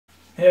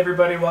Hey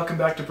everybody, welcome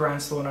back to Brian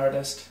Sloan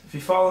Artist. If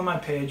you follow my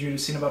page, you'd have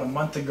seen about a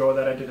month ago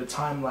that I did a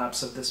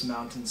time-lapse of this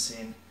mountain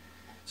scene.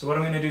 So what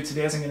I'm going to do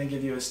today is I'm going to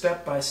give you a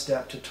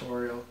step-by-step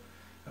tutorial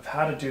of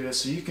how to do this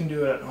so you can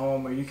do it at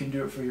home or you can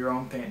do it for your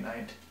own paint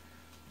night.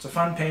 It's a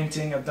fun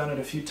painting. I've done it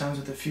a few times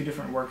with a few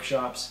different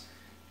workshops.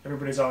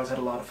 Everybody's always had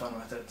a lot of fun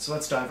with it. So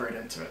let's dive right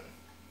into it.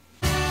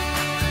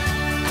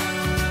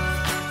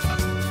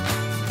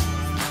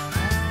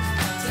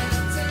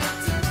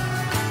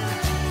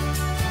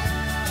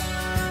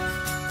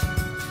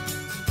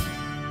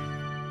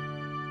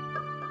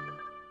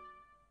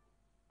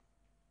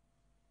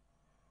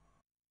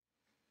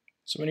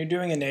 So when you're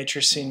doing a nature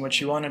scene, what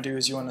you want to do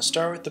is you want to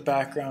start with the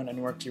background and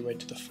work your way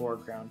to the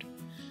foreground.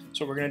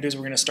 So what we're going to do is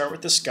we're going to start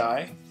with the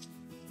sky,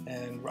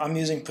 and I'm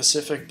using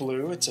Pacific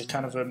blue. It's a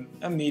kind of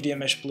a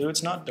medium-ish blue.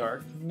 It's not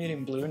dark,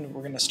 medium blue, and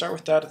we're going to start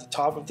with that at the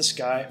top of the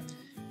sky,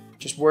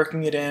 just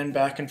working it in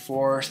back and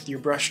forth. Your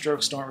brush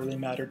strokes don't really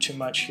matter too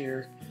much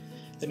here.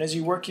 Then as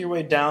you work your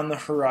way down the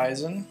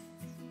horizon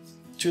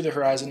to the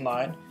horizon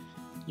line,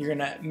 you're going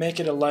to make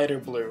it a lighter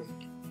blue.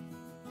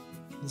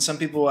 And some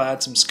people will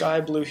add some sky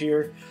blue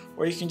here,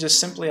 or you can just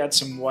simply add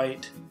some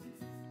white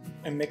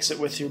and mix it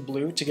with your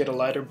blue to get a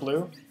lighter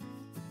blue.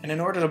 And in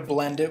order to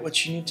blend it,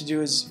 what you need to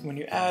do is when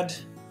you add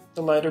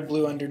the lighter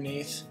blue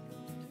underneath,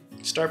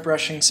 start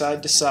brushing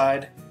side to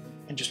side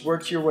and just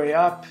work your way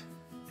up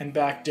and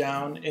back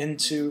down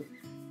into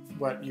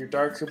what your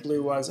darker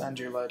blue was and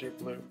your lighter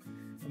blue.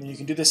 And then you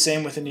can do the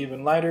same with an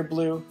even lighter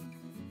blue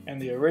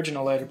and the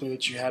original lighter blue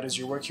that you had as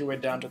you work your way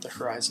down to the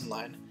horizon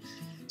line.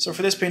 So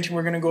for this painting,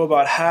 we're going to go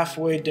about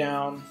halfway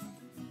down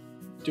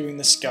doing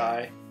the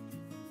sky,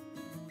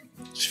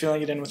 just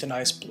filling it in with a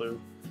nice blue.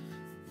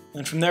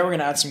 And from there we're going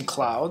to add some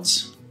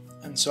clouds.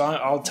 And so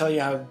I'll tell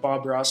you how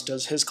Bob Ross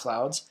does his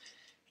clouds.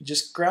 He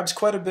just grabs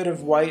quite a bit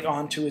of white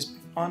onto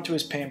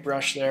his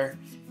paintbrush there,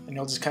 and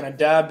he'll just kind of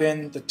dab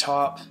in the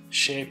top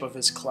shape of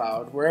his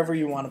cloud. Wherever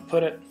you want to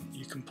put it,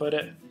 you can put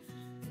it.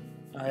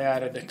 I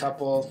added a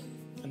couple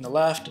in the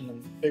left and a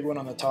big one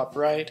on the top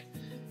right.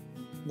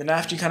 Then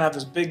after you kind of have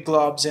those big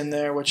globs in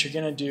there, what you're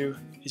going to do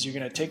is you're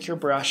going to take your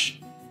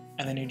brush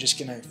and then you're just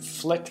going to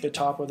flick the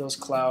top of those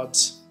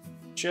clouds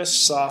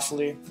just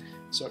softly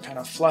so it kind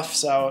of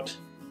fluffs out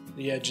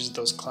the edges of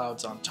those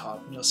clouds on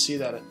top. And you'll see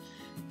that it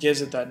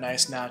gives it that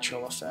nice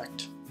natural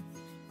effect.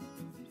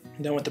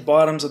 And then with the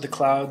bottoms of the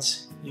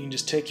clouds, you can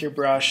just take your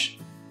brush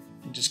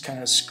and just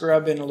kind of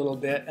scrub in a little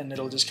bit, and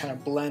it'll just kind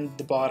of blend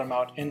the bottom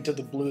out into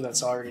the blue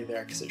that's already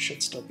there, because it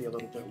should still be a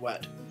little bit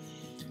wet.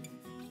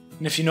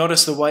 And if you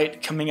notice the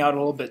white coming out a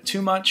little bit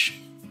too much,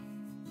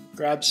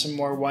 grab some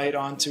more white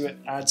onto it,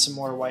 add some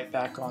more white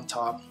back on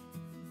top,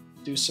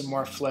 do some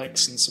more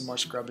flicks and some more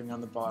scrubbing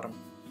on the bottom,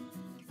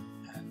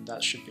 and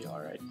that should be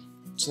alright.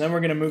 So then we're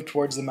going to move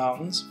towards the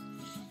mountains,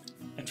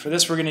 and for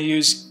this we're going to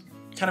use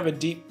kind of a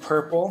deep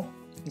purple.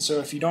 And so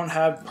if you don't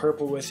have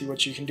purple with you,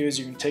 what you can do is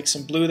you can take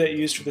some blue that you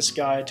used for the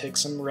sky, take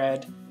some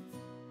red,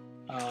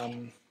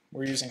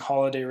 we're using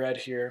holiday red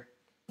here,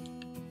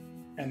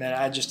 and then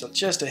add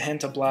just a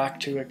hint of black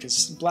to it,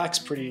 because black's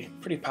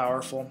pretty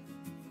powerful.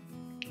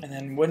 And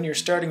then when you're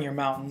starting your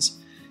mountains,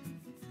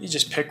 you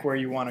just pick where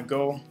you want to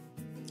go.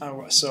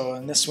 So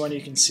in this one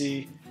you can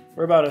see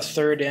we're about a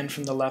third in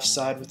from the left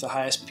side with the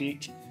highest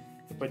peak,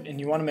 and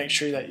you want to make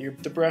sure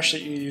that the brush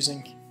that you're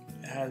using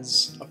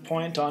has a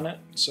point on it.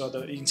 So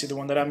you can see the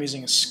one that I'm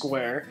using is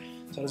square,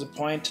 so it has a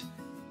point.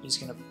 You're just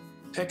going to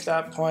pick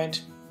that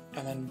point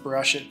and then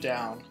brush it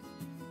down.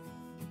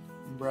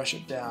 Brush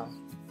it down.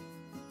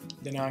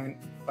 Then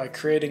by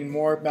creating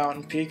more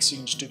mountain peaks, you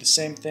can just do the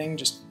same thing,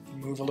 just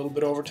move a little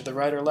bit over to the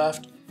right or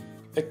left,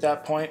 pick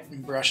that point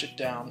and brush it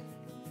down.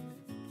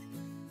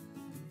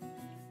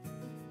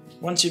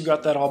 Once you've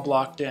got that all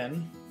blocked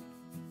in,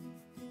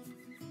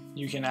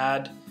 you can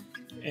add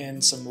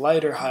in some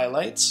lighter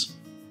highlights,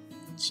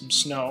 some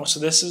snow. So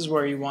this is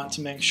where you want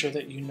to make sure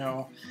that you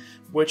know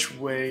which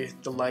way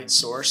the light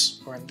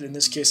source, or in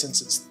this case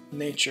since it's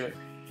nature,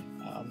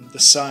 the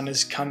sun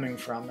is coming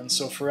from. And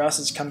so for us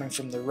it's coming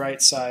from the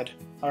right side,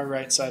 our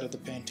right side of the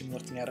painting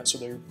looking at it. So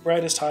the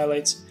brightest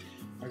highlights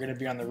are going to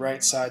be on the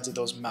right sides of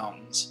those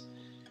mountains.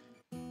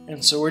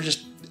 And so we're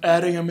just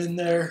adding them in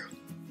there,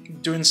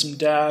 doing some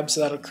dabs.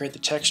 That'll create the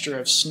texture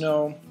of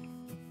snow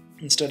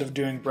instead of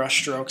doing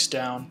brush strokes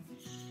down.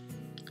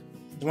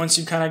 Once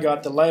you've kind of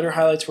got the lighter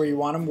highlights where you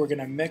want them, we're going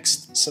to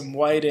mix some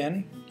white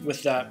in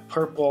with that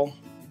purple,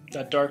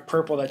 that dark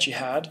purple that you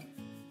had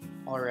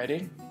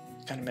already,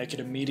 kind of make it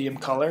a medium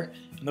color,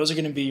 and those are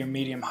going to be your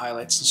medium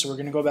highlights. And so we're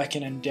going to go back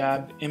in and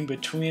dab in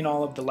between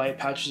all of the light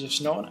patches of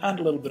snow and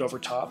a little bit over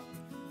top,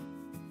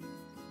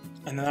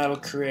 and then that'll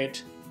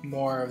create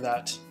more of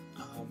that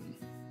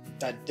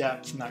that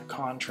depth and that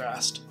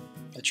contrast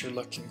that you're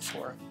looking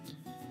for.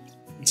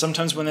 And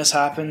sometimes when this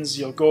happens,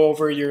 you'll go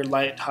over your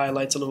light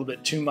highlights a little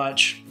bit too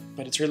much,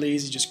 but it's really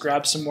easy. Just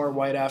grab some more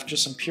white after,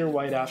 some pure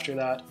white after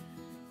that,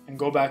 and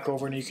go back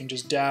over, and you can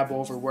just dab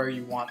over where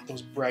you want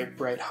those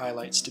bright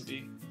highlights to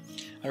be.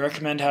 I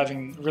recommend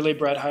having really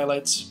bright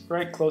highlights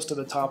right close to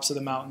the tops of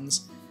the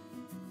mountains,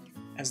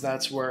 as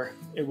that's where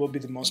it will be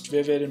the most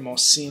vivid and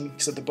most seen,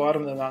 because at the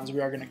bottom of the mountains we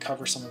are going to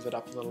cover some of it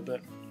up a little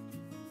bit.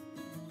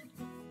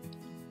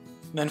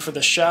 And then for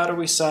the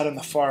shadowy side on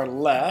the far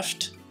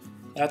left,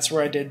 that's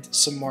where I did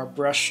some more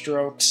brush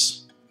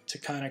strokes to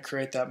kind of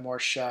create that more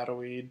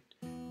shadowy,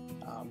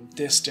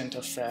 distant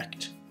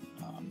effect.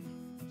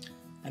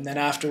 And then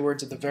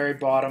afterwards at the very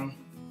bottom,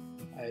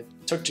 I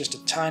took just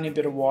a tiny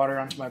bit of water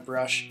onto my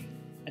brush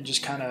and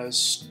just kind of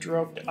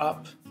stroked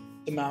up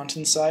the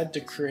mountainside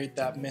to create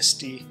that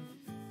misty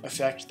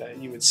effect that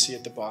you would see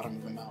at the bottom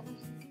of the mountain.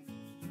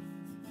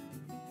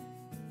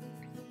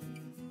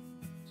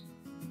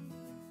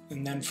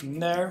 And then from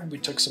there, we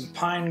took some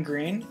pine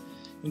green.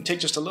 You can take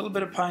just a little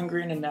bit of pine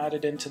green and add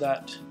it into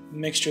that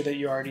mixture that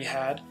you already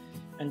had,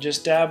 and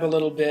just dab a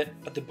little bit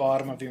at the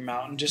bottom of your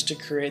mountain just to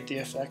create the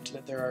effect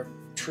that there are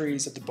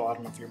trees at the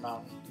bottom of your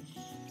mountain.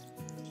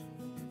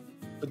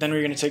 But then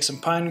we're going to take some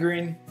pine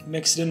green,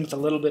 mix it in with a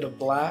little bit of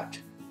black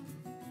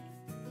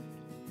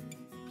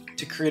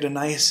to create a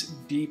nice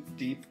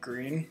deep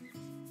green.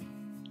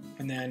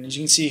 And then as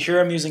you can see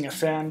here, I'm using a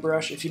fan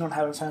brush. If you don't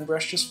have a fan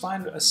brush, just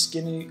find a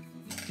skinny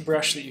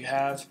brush that you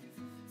have.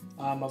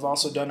 I've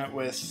also done it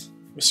with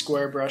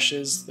square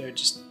brushes. They're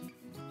just,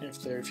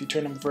 if you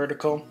turn them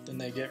vertical, then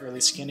they get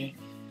really skinny.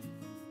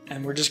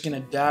 And we're just going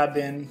to dab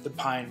in the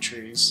pine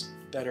trees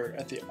that are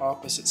at the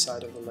opposite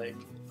side of the lake.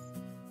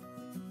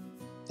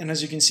 And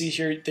as you can see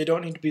here, they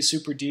don't need to be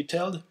super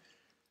detailed.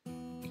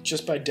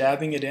 Just by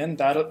dabbing it in,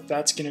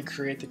 that's going to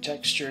create the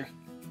texture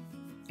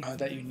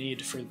that you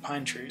need for the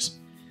pine trees.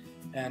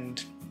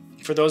 And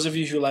for those of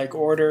you who like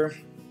order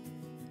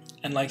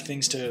and like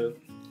things to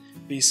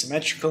be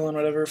symmetrical and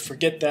whatever,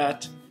 forget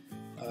that.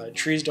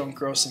 Trees don't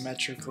grow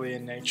symmetrically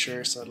in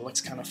nature, so it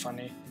looks kind of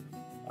funny.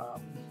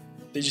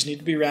 They just need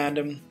to be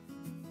random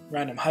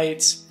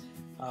heights.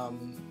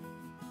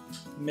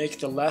 Make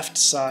the left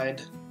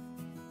side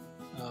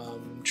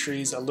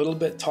trees a little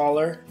bit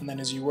taller, and then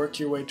as you work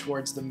your way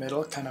towards the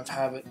middle, kind of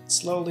have it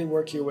slowly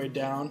work your way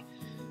down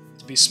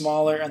to be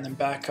smaller, and then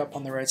back up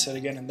on the right side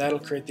again, and that'll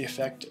create the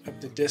effect of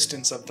the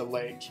distance of the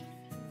lake,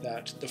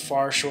 that the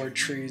far shore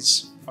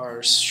trees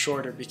are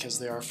shorter because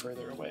they are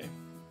further away.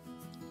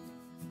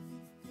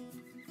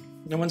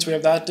 And then once we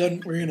have that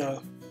done, we're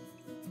gonna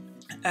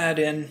add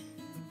in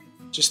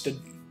just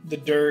the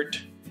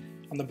dirt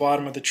on the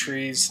bottom of the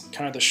trees,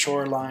 kind of the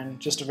shoreline,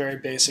 just a very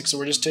basic. So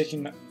we're just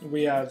taking,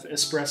 we have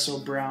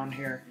espresso brown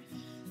here.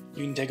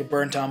 You can take a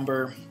burnt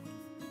umber,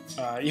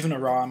 even a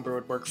raw umber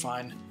would work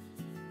fine.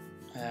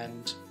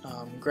 And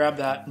grab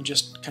that and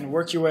just kind of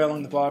work your way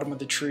along the bottom of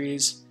the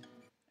trees.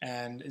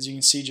 And as you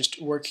can see, just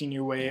working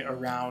your way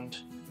around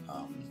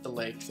the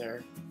lake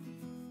there.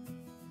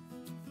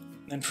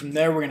 And from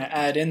there, we're going to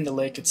add in the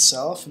lake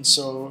itself. And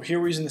so here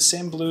we're using the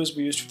same blues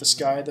we used for the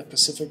sky, the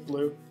Pacific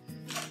blue.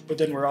 But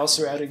then we're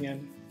also adding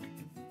in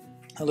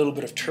a little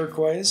bit of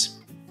turquoise.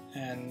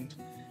 And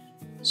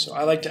so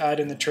I like to add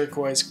in the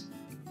turquoise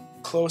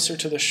closer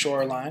to the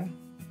shoreline.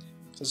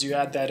 As you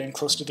add that in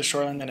close to the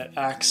shoreline, then it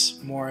acts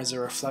more as a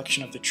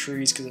reflection of the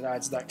trees because it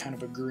adds that kind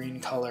of a green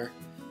color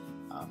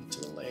to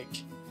the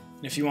lake.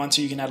 And if you want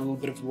to, you can add a little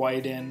bit of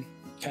white in,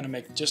 kind of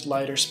make just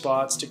lighter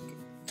spots to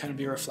kind of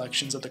be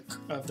reflections of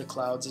the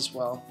clouds as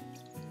well.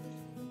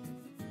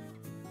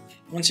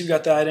 Once you've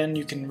got that in,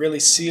 you can really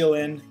seal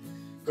in,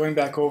 going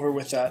back over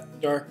with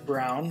that dark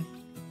brown,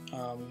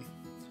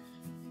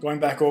 going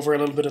back over a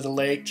little bit of the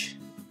lake,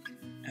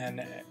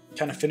 and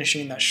kind of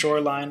finishing that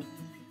shoreline.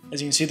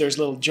 As you can see, there's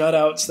little jut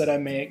outs that I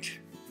make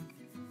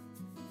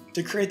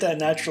to create that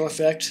natural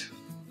effect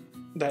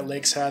that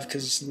lakes have,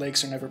 because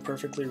lakes are never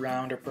perfectly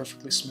round or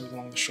perfectly smooth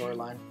along the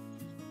shoreline.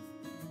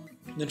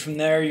 And then from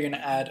there, you're going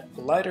to add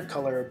a lighter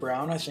color of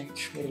brown. I think,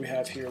 what do we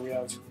have here? We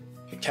have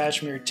a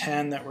Cashmere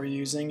Tan that we're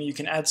using. You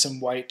can add some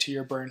white to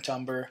your burnt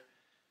umber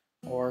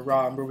or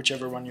raw umber,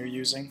 whichever one you're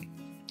using.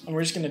 And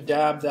we're just going to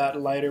dab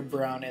that lighter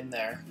brown in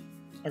there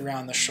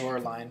around the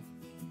shoreline.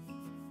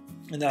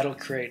 And that'll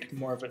create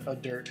more of a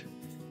dirt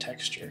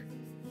texture.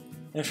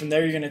 And from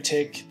there, you're going to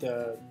take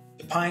the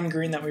pine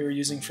green that we were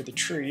using for the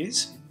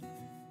trees,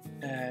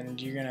 and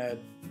you're going to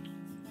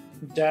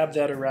dab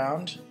that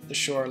around the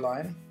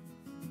shoreline.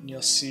 And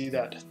you'll see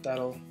that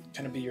that'll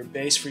kind of be your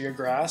base for your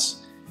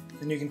grass.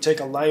 Then you can take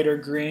a lighter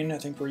green. I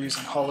think we're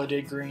using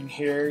holiday green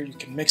here. You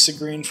can mix a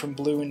green from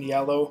blue and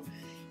yellow.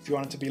 If you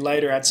want it to be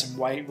lighter, add some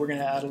white. We're going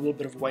to add a little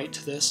bit of white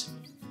to this.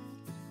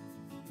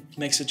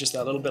 Makes it just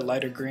that little bit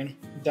lighter green.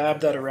 Dab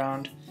that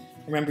around.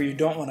 Remember, you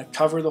don't want to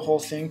cover the whole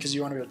thing because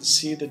you want to be able to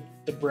see the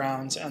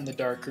browns and the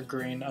darker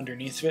green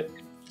underneath it.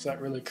 So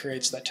that really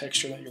creates that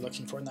texture that you're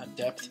looking for in that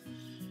depth.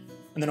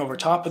 And then over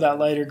top of that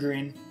lighter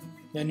green,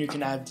 then you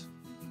can add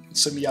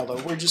some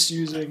yellow. We're just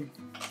using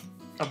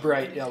a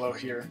bright yellow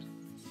here.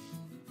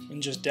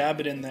 And just dab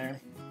it in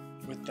there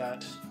with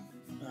that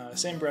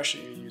same brush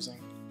that you're using.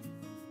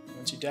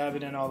 Once you dab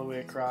it in all the way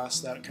across,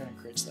 that kind of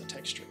creates that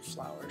texture of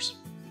flowers.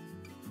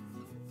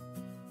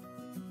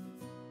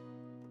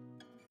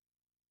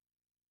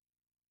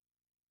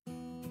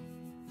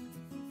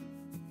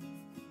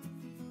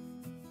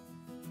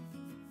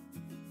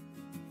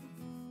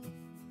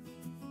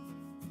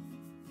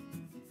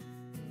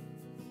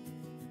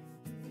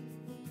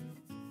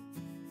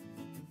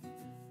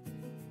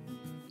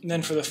 And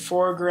then for the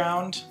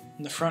foreground,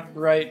 in the front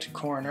right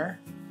corner,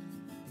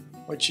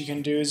 what you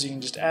can do is you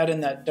can just add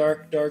in that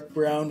dark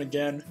brown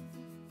again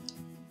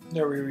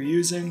that we were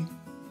using.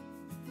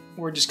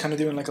 We're just kind of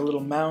doing like a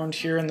little mound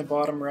here in the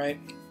bottom right,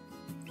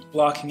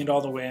 blocking it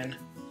all the way in.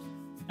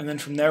 And then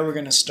from there we're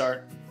going to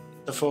start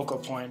the focal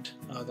point,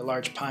 the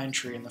large pine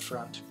tree in the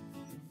front.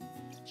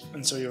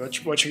 And so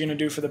what you're going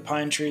to do for the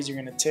pine trees,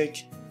 you're going to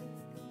take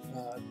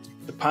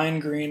the pine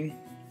green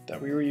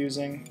that we were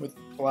using with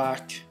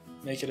black,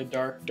 make it a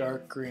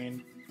dark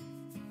green,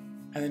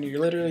 and then you're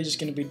literally just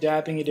going to be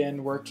dabbing it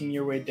in, working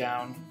your way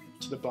down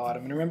to the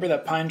bottom. And remember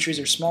that pine trees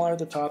are smaller at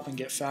the top and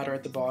get fatter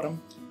at the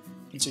bottom,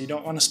 and so you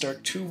don't want to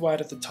start too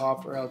wide at the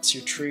top, or else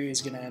your tree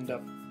is going to end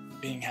up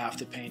being half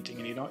the painting,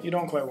 and you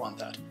don't quite want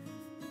that.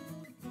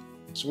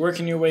 So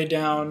working your way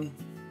down,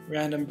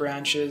 random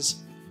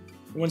branches.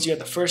 Once you get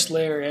the first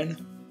layer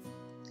in,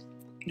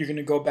 you're going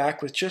to go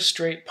back with just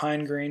straight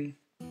pine green,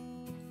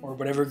 or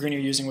whatever green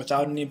you're using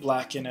without any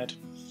black in it.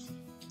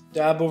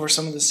 Dab over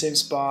some of the same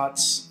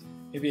spots,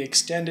 maybe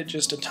extend it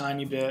just a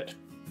tiny bit,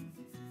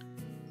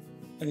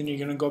 and then you're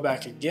going to go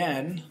back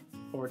again,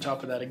 over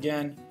top of that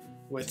again,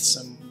 with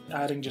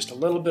adding just a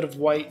little bit of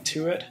white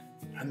to it,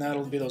 and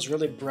that'll be those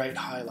really bright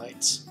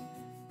highlights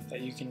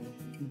that you can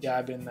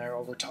dab in there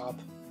over top.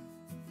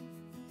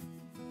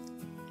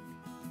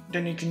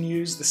 Then you can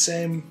use the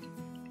same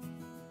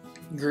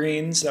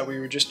greens that we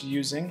were just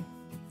using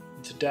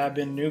to dab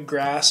in new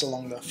grass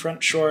along the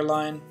front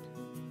shoreline.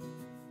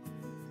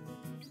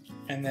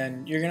 And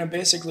then you're going to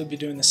basically be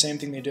doing the same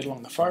thing they did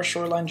along the far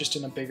shoreline, just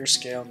in a bigger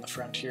scale in the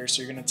front here.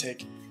 So you're going to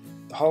take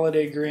the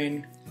holiday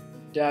green,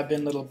 dab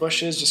in little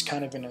bushes, just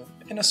kind of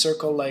in a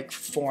circle-like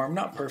form,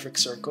 not perfect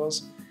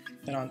circles.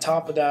 And on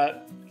top of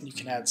that, you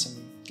can add some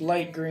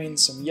light green,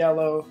 some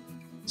yellow,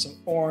 some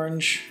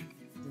orange.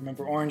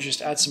 Remember, orange,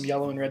 just add some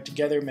yellow and red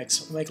together, make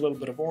a little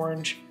bit of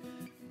orange.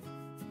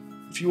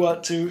 If you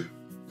want to,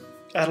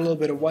 add a little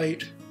bit of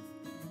white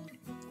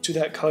to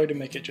that color to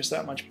make it just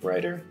that much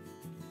brighter.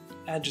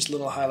 Add just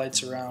little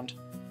highlights around.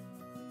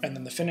 And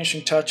then the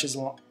finishing touch is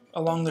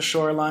along the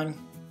shoreline,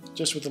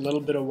 just with a little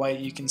bit of white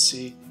you can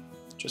see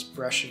just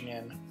brushing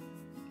in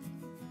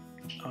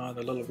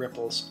the little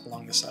ripples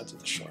along the sides of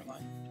the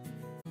shoreline.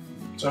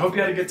 So I hope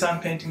you had a good time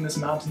painting this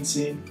mountain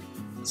scene.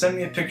 Send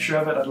me a picture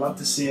of it, I'd love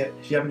to see it.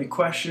 If you have any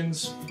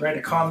questions, write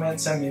a comment,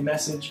 send me a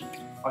message.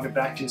 I'll get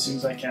back to you as soon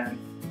as I can.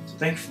 So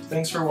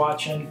thanks for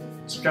watching.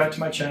 Subscribe to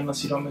my channel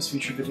so you don't miss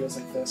future videos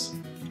like this.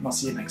 And I'll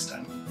see you next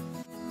time.